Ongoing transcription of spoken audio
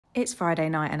It's Friday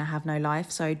night and I have no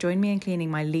life, so join me in cleaning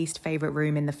my least favourite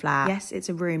room in the flat. Yes, it's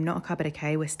a room, not a cupboard,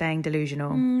 okay? We're staying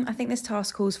delusional. I think this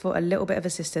task calls for a little bit of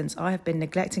assistance. I have been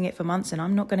neglecting it for months and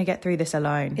I'm not going to get through this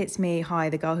alone. It's me, hi,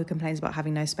 the girl who complains about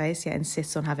having no space, yet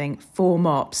insists on having 4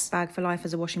 mops. Bag for life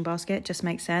as a washing basket, just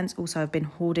makes sense. Also, I've been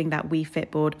hoarding that Wii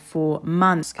Fit board for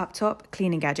months. Up top,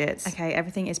 cleaning gadgets. Okay,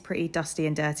 everything is pretty dusty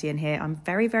and dirty in here. I'm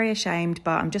very, very ashamed,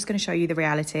 but I'm just going to show you the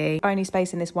reality. Only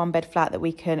space in this 1-bed flat that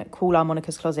we can call our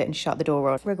Monica's closet and shut the door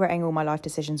on. Regretting all my life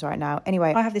decisions right now.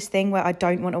 Anyway, I have this thing where I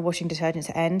don't want a washing detergent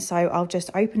to end, so I'll just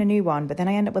open a new one, but then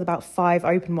I end up with about 5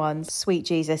 open ones. Sweet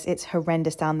Jesus, it's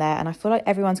horrendous down there, and I feel like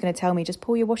everyone's going to tell me just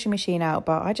pull your washing machine out,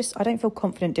 but I don't feel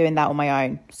confident doing that on my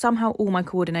own. Somehow all my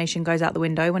coordination goes out the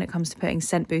window when it comes to putting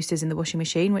scent boosters in the washing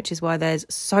machine, which is why there's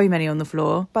so many on the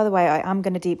floor. By the way, I am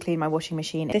going to deep clean my washing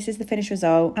machine. This is the finished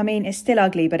result. I mean, it's still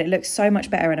ugly, but it looks so much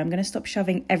better, and I'm going to stop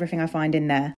shoving everything I find in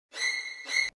there.